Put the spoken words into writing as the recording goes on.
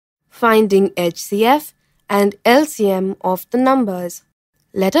finding HCF and LCM of the numbers.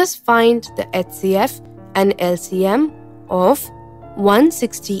 Let us find the HCF and LCM of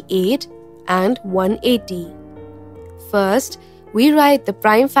 168 and 180. First, we write the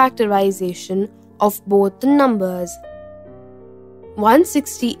prime factorization of both the numbers.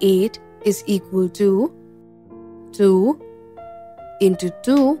 168 is equal to 2 into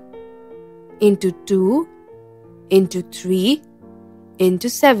 2 into 2 into 3 into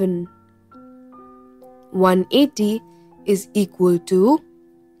 7. 180 is equal to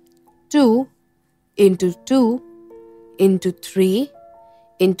 2 into 2 into 3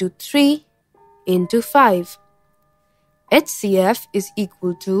 into 3 into 5. HCF is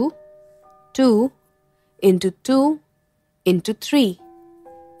equal to 2 into 2 into 3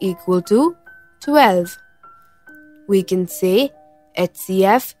 equal to 12. We can say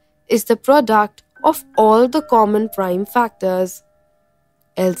HCF is the product of all the common prime factors.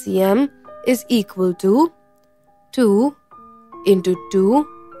 LCM is equal to 2 into 2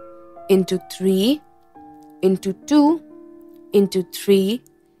 into 3 into 2 into 3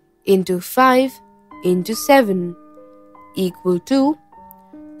 into 5 into 7 equal to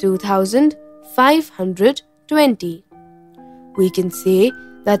 2520. We can say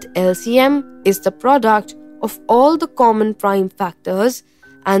that LCM is the product of all the common prime factors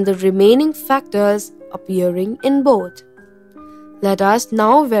and the remaining factors appearing in both. Let us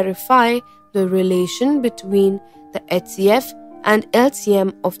now verify the relation between the HCF and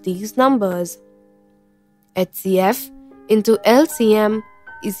LCM of these numbers. HCF into LCM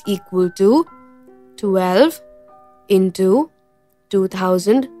is equal to 12 into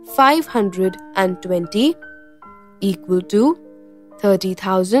 2520 equal to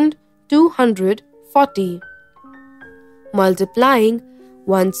 30,240. Multiplying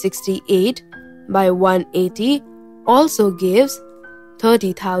 168 by 180 also gives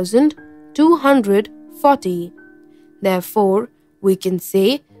 30,240. Therefore, we can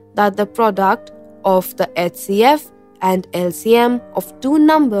say that the product of the HCF and LCM of two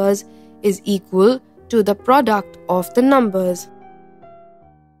numbers is equal to the product of the numbers.